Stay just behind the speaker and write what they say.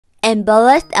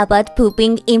embarrassed about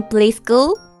pooping in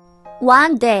preschool?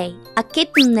 One day, a kid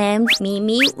named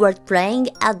Mimi was playing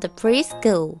at the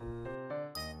preschool.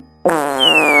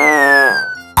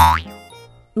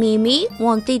 Mimi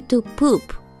wanted to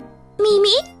poop.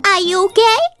 Mimi, are you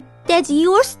okay? Does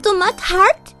your stomach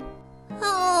hurt?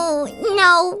 Oh,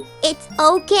 no, it's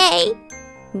okay.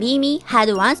 Mimi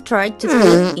had once tried to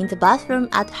poop in the bathroom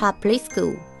at her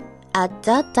preschool. At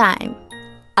that time,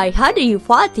 I heard you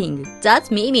farting. That's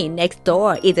Mimi next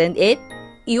door, isn't it?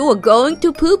 You were going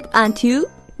to poop, aren't you?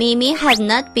 Mimi had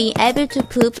not been able to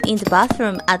poop in the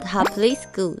bathroom at her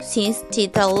preschool since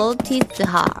Chitaro teased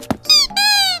her.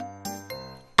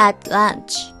 At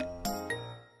lunch.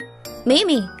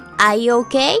 Mimi, are you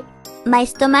okay? My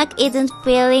stomach isn't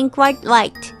feeling quite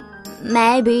right.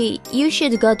 Maybe you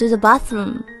should go to the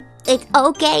bathroom. It's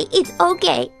okay,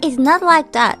 it's not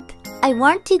like that. I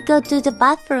want to go to the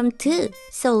bathroom too,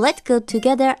 so let's go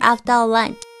together after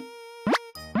lunch.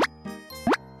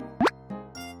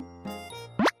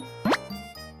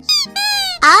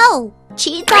 Ow!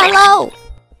 Chitaro!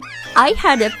 I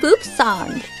heard a poop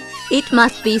sound. It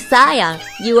must be Saya.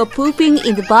 You were pooping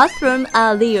in the bathroom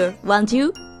earlier, weren't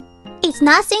you? It's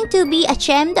nothing to be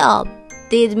ashamed of.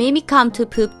 Did Mimi come to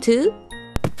poop too?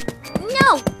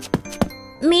 No!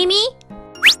 Mimi?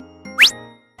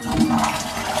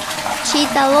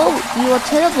 Chitaro, you are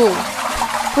terrible.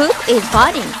 Poop is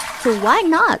funny, so why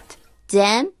not?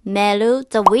 Then Melu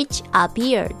the witch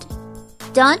appeared.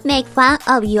 Don't make fun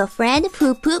of your friend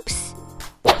who poops.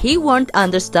 He won't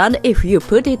understand if you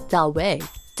put it that way.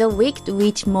 The wicked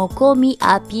witch Mokomi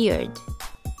appeared.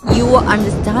 You will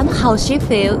understand how she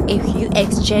feels if you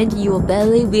exchange your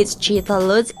belly with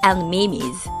Chitaro's and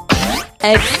Mimi's.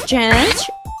 Exchange?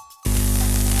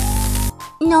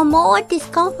 No more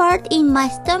discomfort in my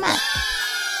stomach.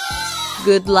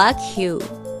 Good luck, Hugh.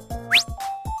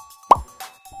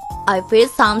 I feel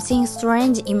something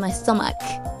strange in my stomach.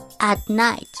 At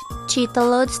night,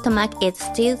 Chitaro's stomach is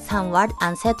still somewhat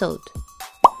unsettled.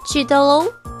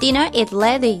 Chitaro, dinner is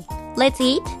ready. Let's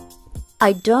eat.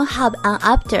 I don't have an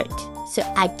appetite, so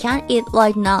I can't eat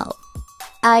right now.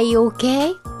 Are you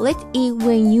okay? Let's eat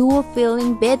when you are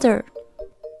feeling better.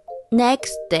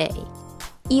 Next day.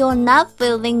 You're not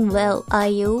feeling well, are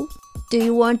you? Do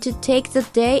you want to take the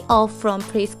day off from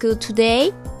preschool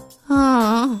today?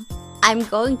 I'm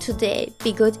going today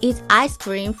because it's ice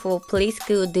cream for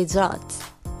preschool desserts.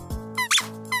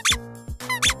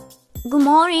 Good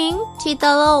morning,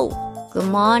 Chitaro. Good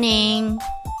morning.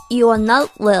 You are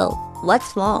not well.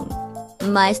 What's wrong?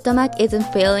 My stomach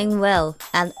isn't feeling well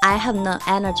and I have no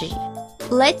energy.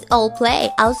 Let's all play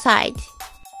outside.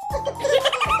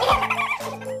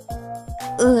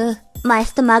 My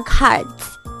stomach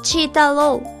hurts.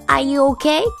 Chitaro, are you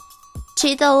okay?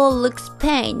 Chitaro looks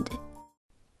pained.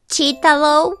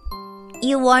 Chitaro,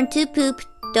 you want to poop,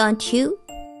 don't you?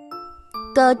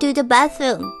 Go to the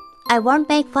bathroom. I won't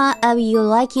make fun of you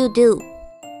like you do.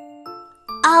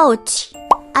 Ouch!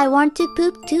 I want to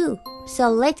poop too, so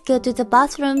let's go to the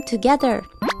bathroom together.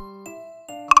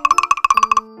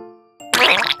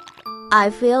 I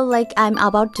feel like I'm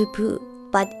about to poop,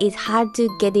 but it's hard to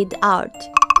get it out.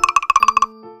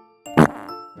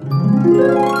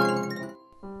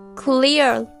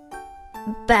 Clear.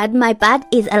 But my butt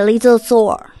is a little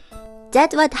sore.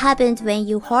 That's what happens when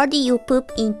you hold your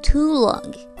poop in too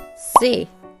long. See,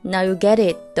 now you get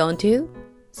it, don't you?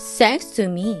 Thanks to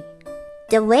me.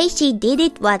 The way she did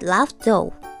it was laughed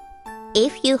though.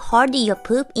 If you hold your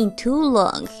poop in too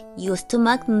long, your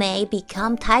stomach may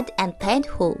become tight and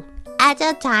painful.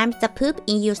 Other times, the poop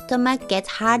in your stomach gets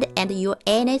hard and your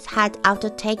anus hurt after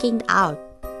taking it out.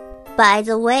 By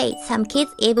the way, some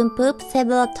kids even poop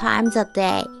several times a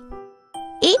day.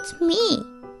 It's me.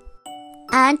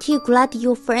 Aren't you glad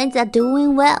your friends are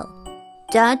doing well?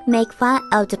 Don't make fun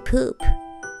of the poop.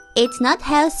 It's not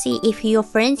healthy if your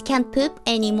friends can't poop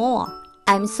anymore.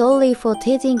 I'm sorry for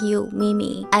teasing you,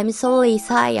 Mimi. I'm sorry,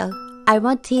 Saya. I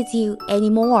won't tease you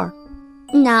anymore.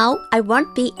 Now, I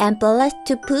won't be embarrassed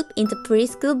to poop in the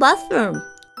preschool bathroom.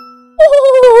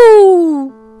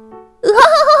 Ooh!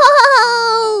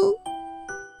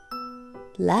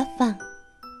 ラファン